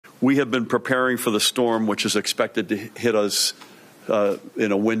We have been preparing for the storm, which is expected to hit us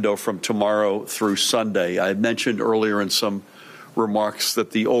in a window from tomorrow through Sunday. I mentioned earlier in some remarks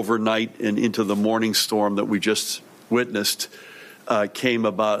that the overnight and into the morning storm that we just witnessed came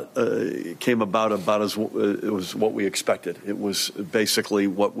about as it was what we expected. It was basically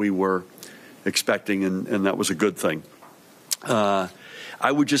what we were expecting, and that was a good thing.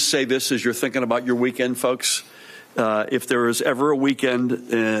 I would just say this as you're thinking about your weekend, folks. If there is ever a weekend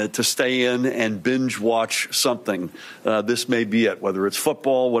to stay in and binge watch something, this may be it, whether it's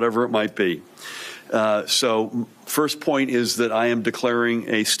football, whatever it might be. So first point is that I am declaring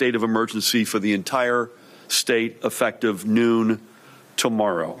a state of emergency for the entire state effective noon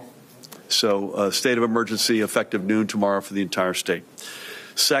tomorrow. So state of emergency effective noon tomorrow for the entire state.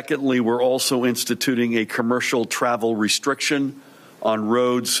 Secondly, we're also instituting a commercial travel restriction on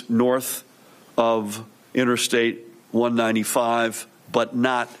roads north of Interstate 195, but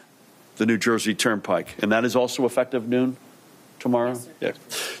not the New Jersey Turnpike. And that is also effective noon tomorrow? Yes, yeah.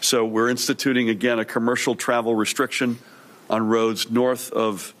 So we're instituting, again, a commercial travel restriction on roads north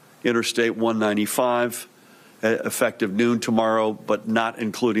of Interstate 195, effective noon tomorrow, but not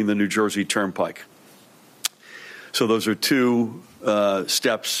including the New Jersey Turnpike. So those are two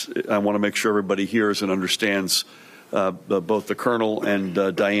steps I want to make sure everybody hears and understands. Both the Colonel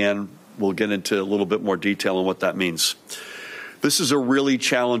and Diane will get into a little bit more detail on what that means. This is a really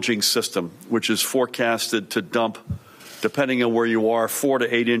challenging system, which is forecasted to dump, depending on where you are, 4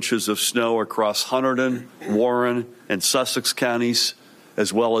 to 8 inches of snow across Hunterdon, Warren, and Sussex counties,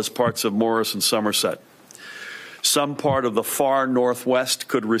 as well as parts of Morris and Somerset. Some part of the far northwest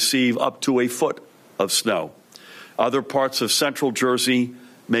could receive up to a foot of snow. Other parts of central Jersey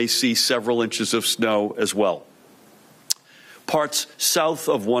may see several inches of snow as well. Parts south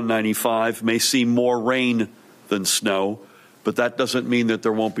of 195 may see more rain than snow, but that doesn't mean that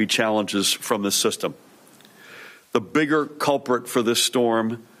there won't be challenges from the system. The bigger culprit for this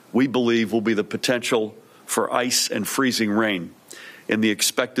storm, we believe, will be the potential for ice and freezing rain and the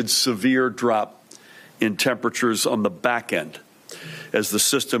expected severe drop in temperatures on the back end as the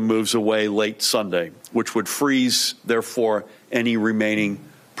system moves away late Sunday, which would freeze, therefore, any remaining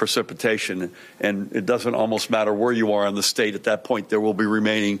precipitation. And it doesn't almost matter where you are in the state at that point, there will be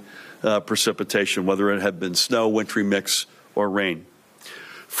remaining precipitation, whether it had been snow, wintry mix, or rain.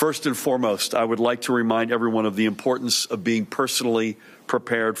 First and foremost, I would like to remind everyone of the importance of being personally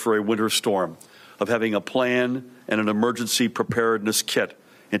prepared for a winter storm, of having a plan and an emergency preparedness kit,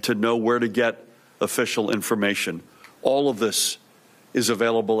 and to know where to get official information. All of this is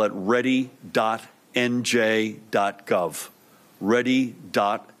available at ready.nj.gov. ready.nj.gov.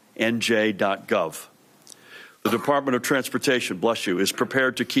 The Department of Transportation, bless you, is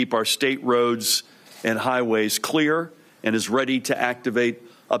prepared to keep our state roads and highways clear and is ready to activate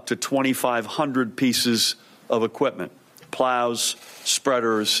up to 2,500 pieces of equipment, plows,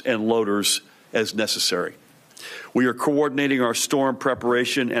 spreaders, and loaders as necessary. We are coordinating our storm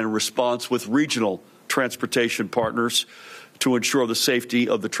preparation and response with regional transportation partners to ensure the safety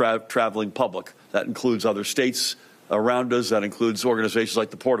of the traveling public. That includes other states around us. That includes organizations like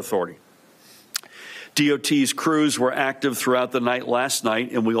the Port Authority. DOT's crews were active throughout the night last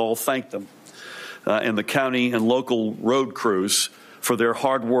night, and we all thank them, and the county and local road crews for their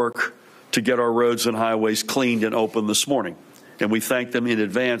hard work to get our roads and highways cleaned and open this morning. And we thank them in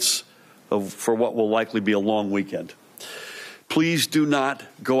advance for what will likely be a long weekend. Please do not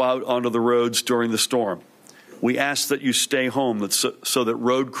go out onto the roads during the storm. We ask that you stay home so that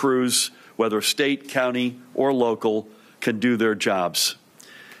road crews, whether state, county, or local, can do their jobs.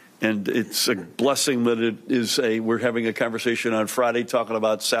 And it's a blessing that we're having a conversation on Friday talking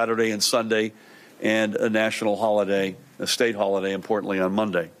about Saturday and Sunday and a national holiday, a state holiday, importantly, on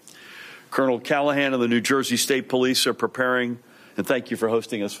Monday. Colonel Callahan and the New Jersey State Police are preparing, and thank you for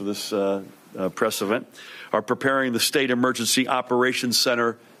hosting us for this press event, are preparing the State Emergency Operations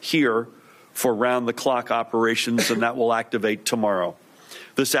Center here for round-the-clock operations, and that will activate tomorrow.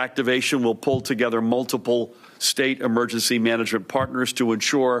 This activation will pull together multiple state emergency management partners to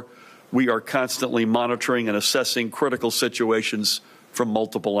ensure we are constantly monitoring and assessing critical situations from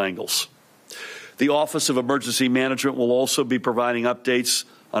multiple angles. The Office of Emergency Management will also be providing updates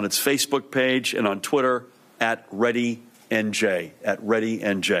on its Facebook page and on Twitter at ReadyNJ,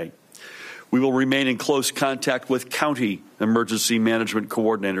 We will remain in close contact with county emergency management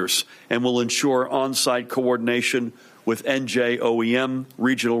coordinators and will ensure on-site coordination with NJOHSP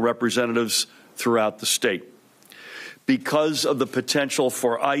regional representatives throughout the state. Because of the potential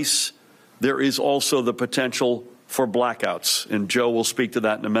for ice, there is also the potential for blackouts, and Joe will speak to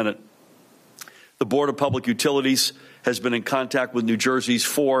that in a minute. The Board of Public Utilities has been in contact with New Jersey's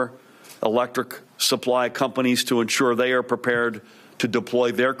 4 electric supply companies to ensure they are prepared to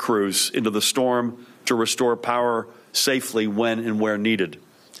deploy their crews into the storm to restore power safely when and where needed.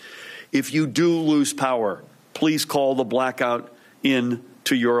 If you do lose power, please call the blackout in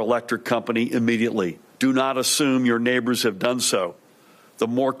to your electric company immediately. Do not assume your neighbors have done so. The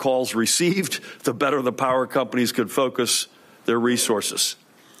more calls received, the better the power companies could focus their resources.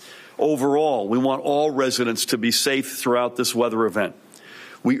 Overall, we want all residents to be safe throughout this weather event.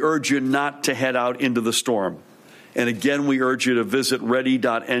 We urge you not to head out into the storm. And again, we urge you to visit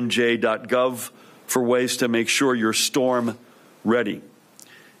ready.nj.gov for ways to make sure you're storm ready.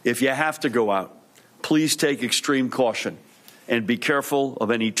 If you have to go out, please take extreme caution and be careful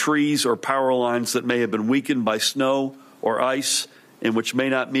of any trees or power lines that may have been weakened by snow or ice and which may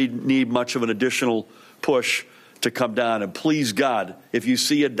not need much of an additional push to come down. And please, God, if you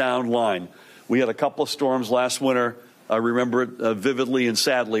see a down line, we had a couple of storms last winter. I remember it vividly and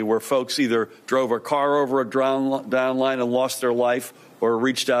sadly, where folks either drove a car over a down line and lost their life or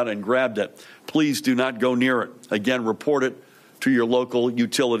reached out and grabbed it. Please do not go near it. Again, report it to your local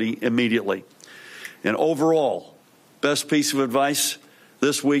utility immediately. And overall, best piece of advice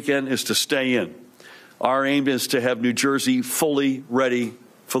this weekend is to stay in. Our aim is to have New Jersey fully ready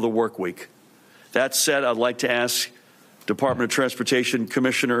for the work week. That said, I'd like to ask Department of Transportation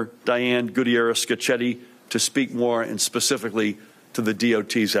Commissioner Diane Gutierrez-Scaccetti to speak more and specifically to the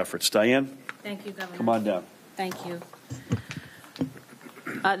DOT's efforts. Diane? Thank you, Governor. Come on down. Thank you.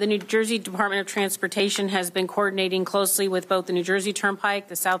 The New Jersey Department of Transportation has been coordinating closely with both the New Jersey Turnpike,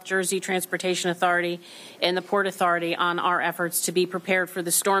 the South Jersey Transportation Authority, and the Port Authority on our efforts to be prepared for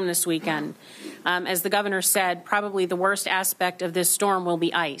the storm this weekend. As the Governor said, probably the worst aspect of this storm will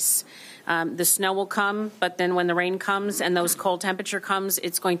be ice. The snow will come, but then when the rain comes and those cold temperature comes,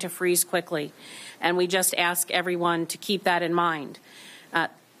 it's going to freeze quickly. And we just ask everyone to keep that in mind.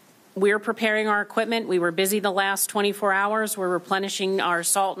 We're preparing our equipment. We were busy the last 24 hours. We're replenishing our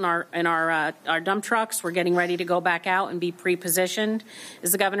salt in our dump trucks. We're getting ready to go back out and be pre-positioned.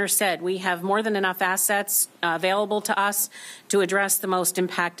 As the Governor said, we have more than enough assets available to us to address the most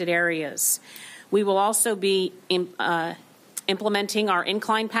impacted areas. We will also be implementing our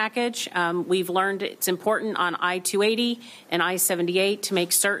incline package. We've learned it's important on I-280 and I-78 to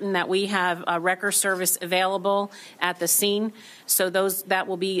make certain that we have wrecker service available at the scene. So that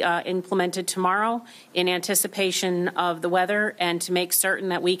will be implemented tomorrow in anticipation of the weather and to make certain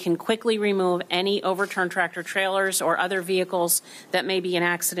that we can quickly remove any overturned tractor trailers or other vehicles that may be in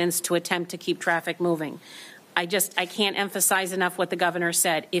accidents to attempt to keep traffic moving. I can't emphasize enough what the Governor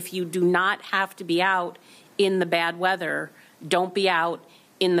said. If you do not have to be out in the bad weather, don't be out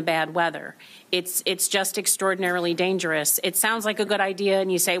in the bad weather. It's just extraordinarily dangerous. It sounds like a good idea,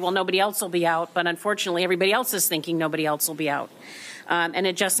 and you say, well, nobody else will be out, but unfortunately, everybody else is thinking nobody else will be out. And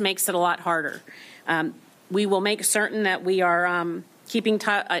it just makes it a lot harder. We will make certain that we are keeping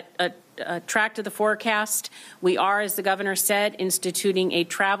track to the forecast. We are, as the Governor said, instituting a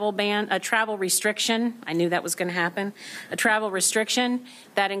travel ban, a travel restriction. I knew that was going to happen. A travel restriction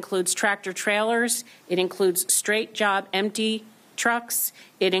that includes tractor trailers. It includes straight job empty trucks.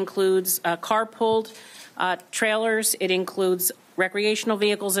 It includes car-pulled trailers. It includes recreational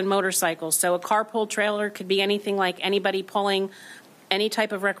vehicles and motorcycles. So a car-pulled trailer could be anything like anybody pulling any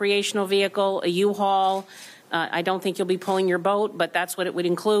type of recreational vehicle, a U-Haul. I don't think you'll be pulling your boat, but that's what it would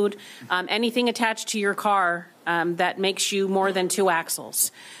include. Anything attached to your car that makes you more than 2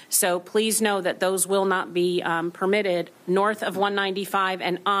 axles. So please know that those will not be permitted north of 195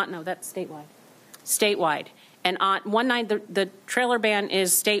 and on. No, that's statewide. Statewide. And on the trailer ban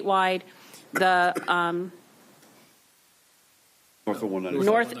is statewide. The north of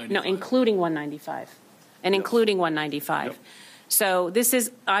 195. No, including 195, and including 195. Yep. So this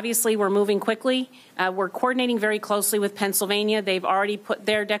is, obviously, we're moving quickly. We're coordinating very closely with Pennsylvania. They've already put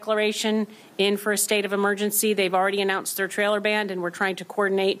their declaration in for a state of emergency. They've already announced their trailer ban, and we're trying to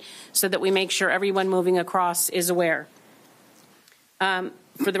coordinate so that we make sure everyone moving across is aware.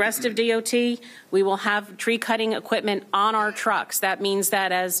 For the rest of DOT, we will have tree cutting equipment on our trucks. That means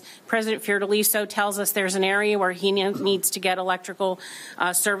that as President Fiordaliso tells us there's an area where he needs to get electrical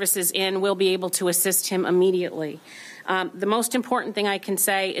services in, we'll be able to assist him immediately. The most important thing I can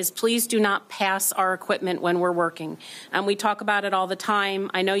say is please do not pass our equipment when we're working. We talk about it all the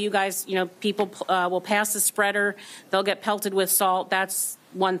time. I know you guys, people will pass the spreader. They'll get pelted with salt. That's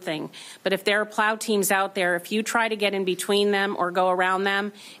one thing. But if there are plow teams out there, if you try to get in between them or go around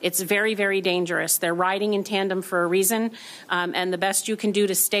them, it's very, very dangerous. They're riding in tandem for a reason, and the best you can do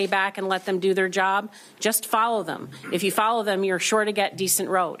to stay back and let them do their job, just follow them. If you follow them, you're sure to get decent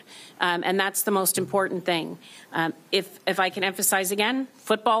road, and that's the most important thing. If I can emphasize again,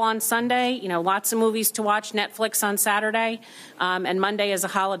 football on Sunday, you know, lots of movies to watch, Netflix on Saturday, and Monday is a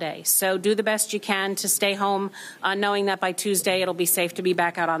holiday. So do the best you can to stay home, knowing that by Tuesday it'll be safe to be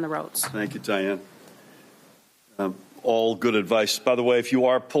back out on the roads. Thank you, Diane. All good advice. By the way, if you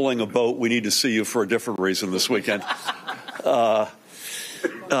are pulling a boat, we need to see you for a different reason this weekend. I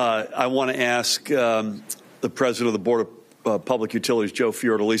want to ask the president of the Board of Public Utilities, Joe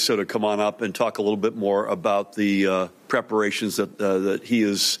Fiordaliso, to come on up and talk a little bit more about the preparations that he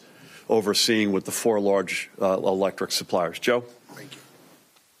is overseeing with the 4 large electric suppliers. Joe? Thank you.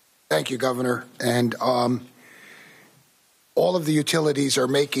 Thank you, Governor. And all of the utilities are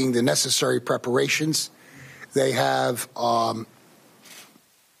making the necessary preparations. They have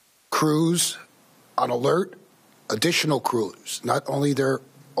crews on alert, additional crews, not only their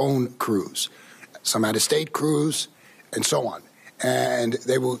own crews, some out-of-state crews, and so on. And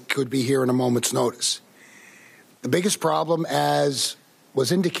they could be here in a moment's notice. The biggest problem, as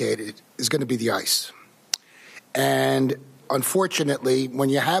was indicated, is going to be the ice. And unfortunately, when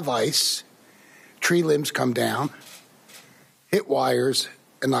you have ice, tree limbs come down, hit wires,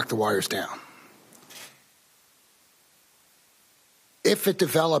 and knock the wires down. If it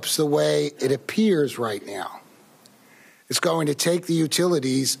develops the way it appears right now, it's going to take the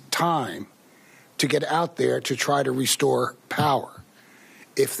utilities time to get out there to try to restore power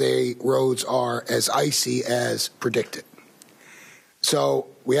if the roads are as icy as predicted. So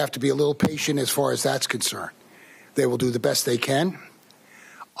we have to be a little patient as far as that's concerned. They will do the best they can.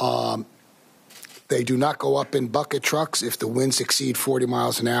 They do not go up in bucket trucks if the winds exceed 40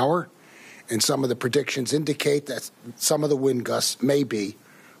 miles an hour. And some of the predictions indicate that some of the wind gusts may be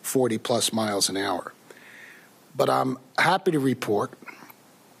 40-plus miles an hour. But I'm happy to report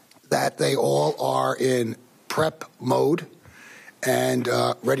that they all are in prep mode and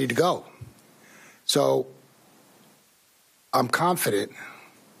ready to go. So I'm confident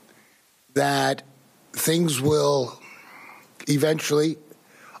that things will eventually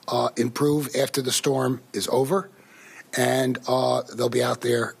improve after the storm is over, and they'll be out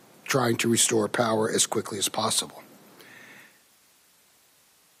there trying to restore power as quickly as possible.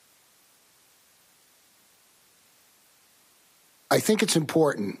 I think it's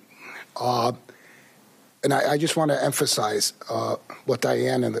important, and I just want to emphasize what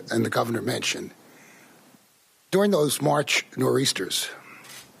Diane and the governor mentioned. During those March nor'easters,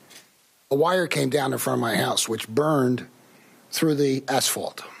 a wire came down in front of my house, which burned through the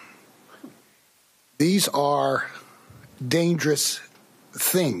asphalt. These are dangerous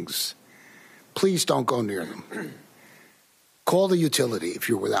things. Please don't go near them. Call the utility if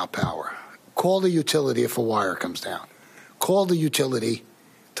you're without power. Call the utility if a wire comes down. Call the utility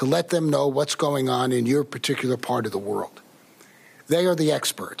to let them know what's going on in your particular part of the world. They are the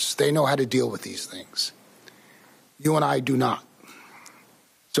experts. They know how to deal with these things. You and I do not.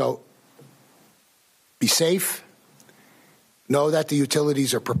 So be safe. Know that the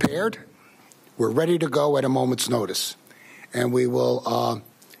utilities are prepared. We're ready to go at a moment's notice. And we will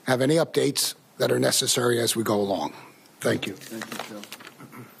have any updates that are necessary as we go along. Thank you. Thank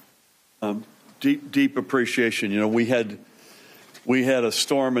you, Joe. Deep appreciation. You know, we had a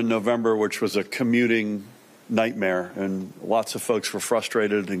storm in November, which was a commuting nightmare, and lots of folks were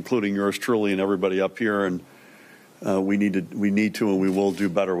frustrated, including yours truly and everybody up here. And we need to, and we will do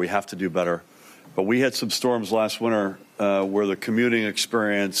better. We have to do better. But we had some storms last winter where the commuting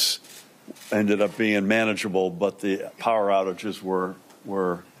experience ended up being manageable, but the power outages were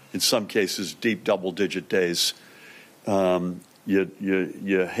in some cases deep double-digit days.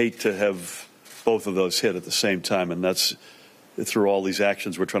 You hate to have both of those hit at the same time, and that's through all these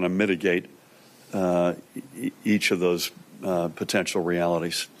actions we're trying to mitigate each of those potential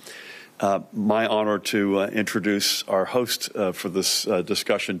realities. My honor to introduce our host for this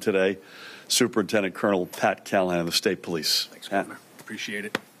discussion today, Superintendent Colonel Pat Callahan of the State Police. Thanks, Governor. Appreciate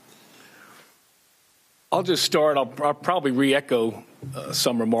it. I'll just start. I'll probably re-echo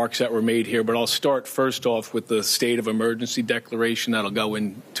some remarks that were made here, but I'll start first off with the state of emergency declaration that'll go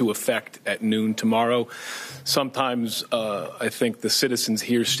into effect at noon tomorrow. Sometimes I think the citizens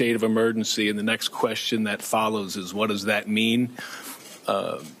hear state of emergency, and the next question that follows is, what does that mean?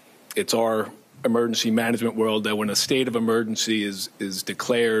 It's our emergency management world that when a state of emergency is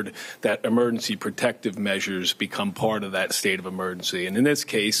declared, that emergency protective measures become part of that state of emergency. And in this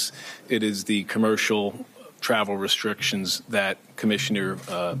case, it is the commercial travel restrictions that Commissioner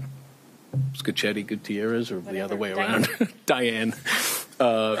Scaccetti, Gutierrez, or the other way around, Diane,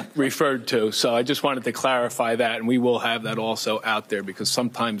 referred to. So I just wanted to clarify that, and we will have that also out there because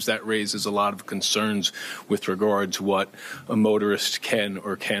sometimes that raises a lot of concerns with regard to what a motorist can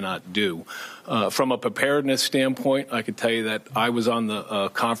or cannot do. From a preparedness standpoint, I could tell you that I was on the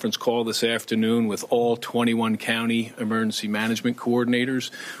conference call this afternoon with all 21 county emergency management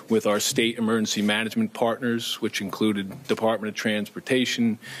coordinators, with our state emergency management partners, which included Department of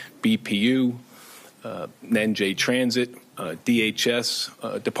Transportation, BPU, NJ Transit,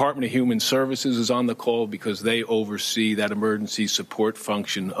 DHS, Department of Human Services is on the call because they oversee that emergency support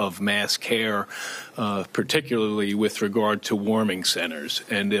function of mass care, particularly with regard to warming centers.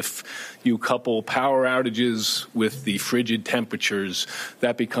 And if you couple power outages with the frigid temperatures,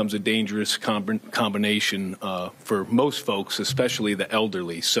 that becomes a dangerous combination for most folks, especially the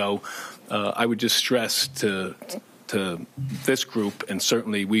elderly. So I would just stress to this group, and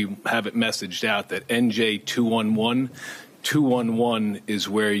certainly we have it messaged out, that NJ 211 is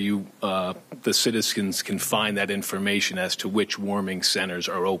where the citizens can find that information as to which warming centers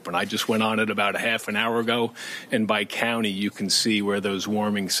are open. I just went on it about a half an hour ago, and by county you can see where those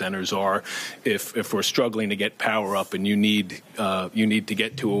warming centers are. If we're struggling to get power up and you need to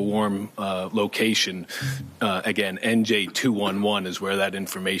get to a warm location, again, NJ 211 is where that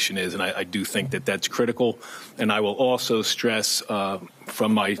information is, and I do think that that's critical. And I will also stress,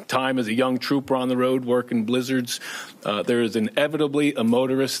 from my time as a young trooper on the road working blizzards, there is inevitably a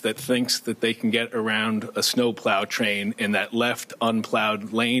motorist that thinks that they can get around a snowplow train in that left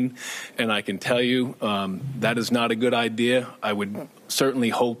unplowed lane, and I can tell you that is not a good idea. I would certainly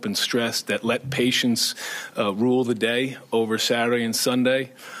hope and stress that let patience rule the day over Saturday and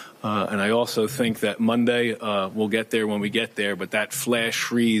Sunday. And I also think that Monday we'll get there when we get there, but that flash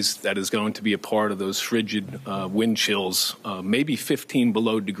freeze that is going to be a part of those frigid wind chills, maybe 15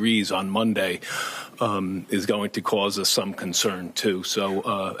 below degrees on Monday, is going to cause us some concern too.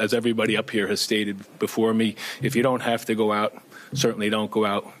 So as everybody up here has stated before me, if you don't have to go out, certainly don't go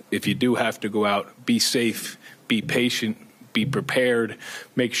out. If you do have to go out, be safe, be patient, be prepared,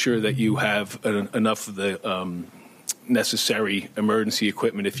 make sure that you have enough of the necessary emergency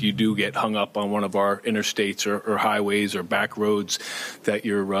equipment if you do get hung up on one of our interstates or highways or back roads, that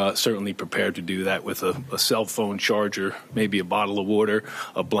you're certainly prepared to do that with a cell phone charger, maybe a bottle of water,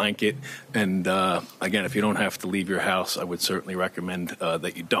 a blanket. And again, if you don't have to leave your house, I would certainly recommend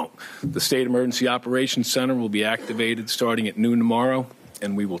that you don't. The State Emergency Operations Center will be activated starting at noon tomorrow,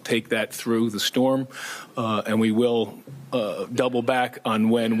 and we will take that through the storm, and we will double back on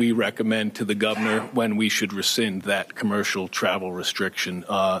when we recommend to the governor when we should rescind that commercial travel restriction.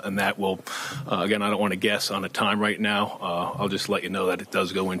 And that will, again, I don't want to guess on a time right now. I'll just let you know that it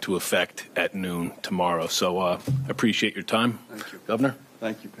does go into effect at noon tomorrow. So appreciate your time. Thank you, Governor.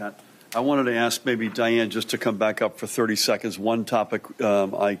 Thank you, Pat. I wanted to ask maybe Diane just to come back up for 30 seconds. One topic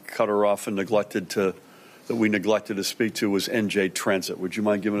I cut her off and that we neglected to speak to was NJ Transit. Would you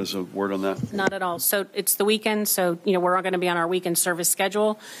mind giving us a word on that? Not at all. So it's the weekend, so we're all going to be on our weekend service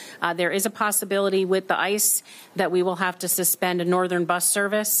schedule. There is a possibility with the ice that we will have to suspend a northern bus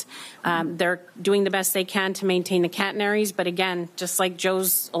service. They're doing the best they can to maintain the catenaries, but again, just like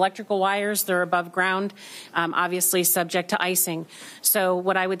Joe's electrical wires, they're above ground, obviously subject to icing. So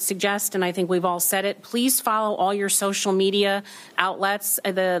what I would suggest, and I think we've all said it, please follow all your social media outlets.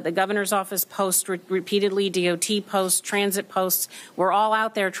 The governor's office posts repeatedly, DOT posts, transit posts. We're all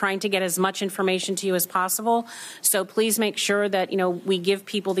out there trying to get as much information to you as possible. So please make sure that we give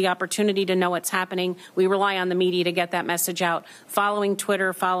people the opportunity to know what's happening. We rely on the media to get that message out. Following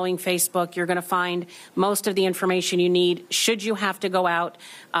Twitter, following Facebook, you're going to find most of the information you need should you have to go out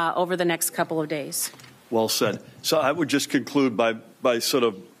over the next couple of days. Well said. So I would just conclude by sort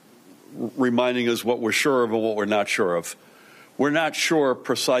of reminding us what we're sure of and what we're not sure of. We're not sure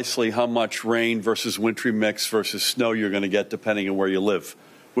precisely how much rain versus wintry mix versus snow you're going to get depending on where you live.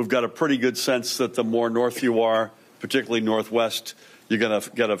 We've got a pretty good sense that the more north you are, particularly northwest, you're going to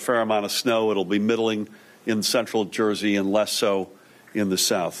get a fair amount of snow. It'll be middling in central Jersey and less so in the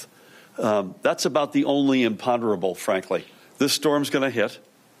south. That's about the only imponderable, frankly. This storm's going to hit.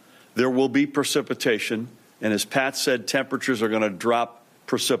 There will be precipitation. And as Pat said, temperatures are going to drop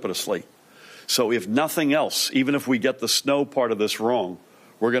precipitously. So if nothing else, even if we get the snow part of this wrong,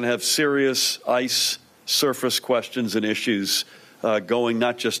 we're going to have serious ice surface questions and issues going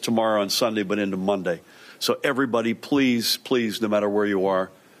not just tomorrow and Sunday, but into Monday. So everybody, please, no matter where you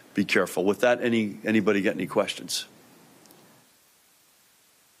are, be careful. With that, anybody get any questions?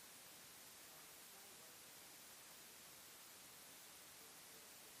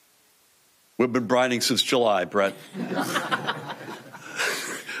 We've been brining since July, Brett.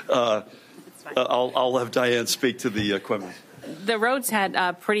 I'll have Diane speak to the equipment. The roads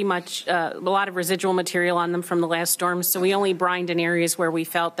had pretty much a lot of residual material on them from the last storm, so we only brined in areas where we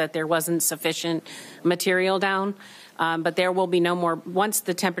felt that there wasn't sufficient material down. But there will be no more, once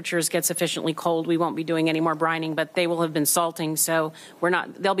the temperatures get sufficiently cold, we won't be doing any more brining, but they will have been salting, so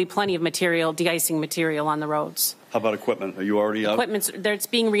there'll be plenty of material, de-icing material on the roads. How about equipment? Are you already out? It's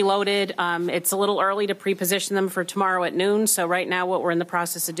being reloaded. It's a little early to pre-position them for tomorrow at noon, so right now what we're in the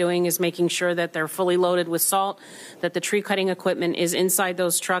process of doing is making sure that they're fully loaded with salt, that the tree cutting equipment is inside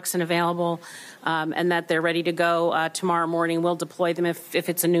those trucks and available, and that they're ready to go tomorrow morning. We'll deploy them if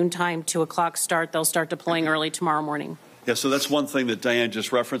it's a noontime, 2 o'clock start. They'll start deploying early tomorrow morning. Yeah, so that's one thing that Diane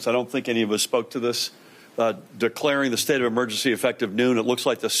just referenced. I don't think any of us spoke to this. Declaring the state of emergency effective noon, it looks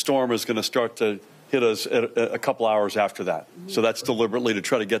like the storm is going to start to hit us at a couple hours after that. So that's deliberately to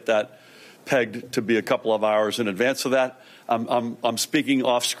try to get that pegged to be a couple of hours in advance of that. I'm speaking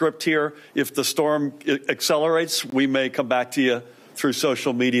off script here. If the storm accelerates, we may come back to you through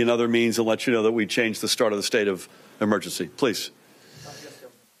social media and other means and let you know that we changed the start of the state of emergency. Please.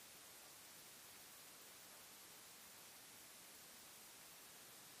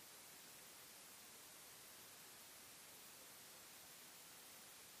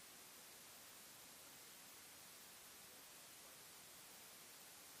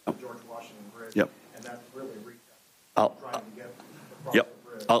 Yep. And that's really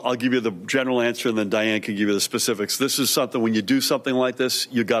I'll give you the general answer, and then Diane can give you the specifics. This is something, when you do something like this,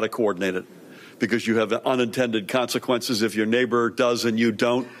 you got to coordinate it, because you have unintended consequences. If your neighbor does and you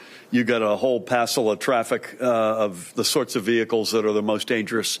don't, you got a whole passel of traffic of the sorts of vehicles that are the most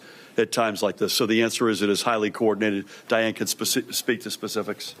dangerous at times like this. So the answer is it is highly coordinated. Diane can speak to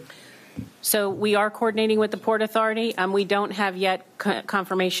specifics. So we are coordinating with the Port Authority. We don't have yet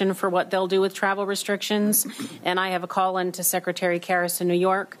confirmation for what they'll do with travel restrictions, and I have a call in to Secretary Karras in New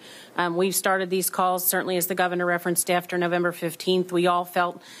York. We've started these calls, certainly as the governor referenced, after November 15th. We all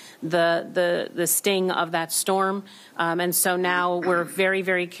felt the sting of that storm, and so now we're very,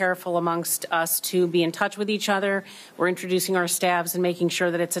 very careful amongst us to be in touch with each other. We're introducing our staffs and making sure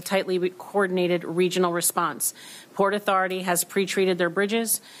that it's a tightly coordinated regional response. Port Authority has pre-treated their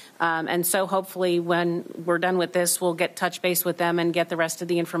bridges, and so hopefully when we're done with this, we'll get touch base with them and get the rest of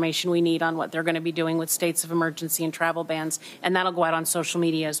the information we need on what they're going to be doing with states of emergency and travel bans, and that'll go out on social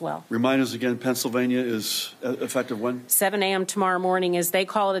media as well. Remind us again, Pennsylvania is effective when? 7 a.m. tomorrow morning. Is they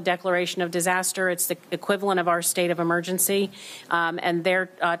call it a declaration of disaster. It's the equivalent of our state of emergency, and their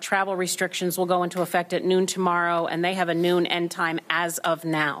travel restrictions will go into effect at noon tomorrow, and they have a noon end time as of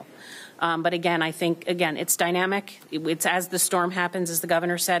now. But again, I think, it's dynamic. It's as the storm happens, as the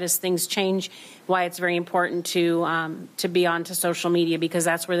governor said, as things change, why it's very important to be on to social media, because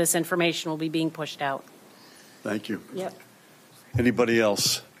that's where this information will be being pushed out. Thank you. Yep. Anybody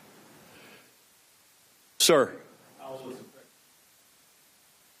else? Sir.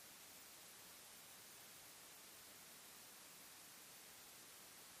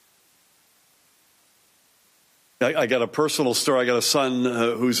 I got a personal story. I got a son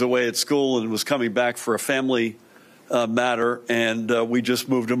who's away at school and was coming back for a family matter, and we just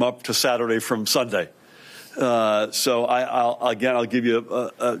moved him up to Saturday from Sunday. So I'll give you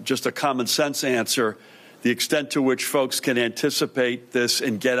just a common sense answer. The extent to which folks can anticipate this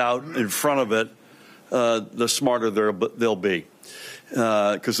and get out in front of it, the smarter they'll be.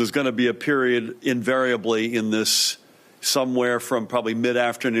 Because there's going to be a period invariably in this, somewhere from probably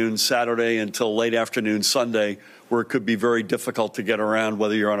mid-afternoon Saturday until late afternoon Sunday, where it could be very difficult to get around,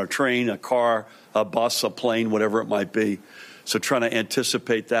 whether you're on a train, a car, a bus, a plane, whatever it might be. So trying to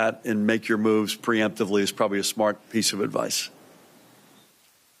anticipate that and make your moves preemptively is probably a smart piece of advice.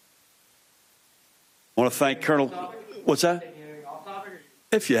 I want to thank Colonel. What's that?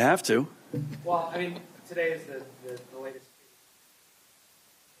 If you have to. Well, I mean, today is the latest.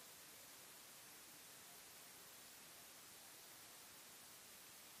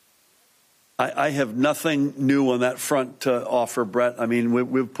 I have nothing new on that front to offer, Brett. I mean,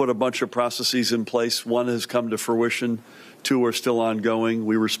 we've put a bunch of processes in place. One has come to fruition. 2 are still ongoing.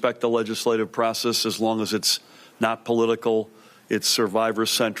 We respect the legislative process as long as it's not political, it's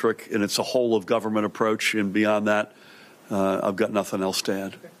survivor-centric, and it's a whole-of-government approach. And beyond that, I've got nothing else to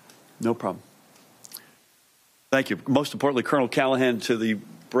add. No problem. Thank you. Most importantly, Colonel Callahan, to the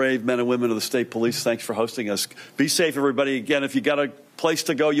brave men and women of the state police, thanks for hosting us. Be safe, everybody. Again, if you got a place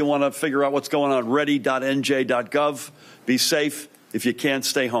to go, you want to figure out what's going on, ready.nj.gov. Be safe. If you can't,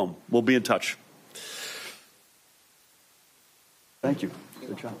 stay home. We'll be in touch. Thank you.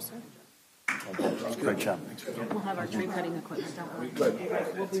 Good job. Great job. We'll have our tree cutting equipment. Don't worry.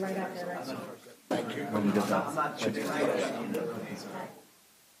 We'll be right out there. Right? Thank you. When you get that.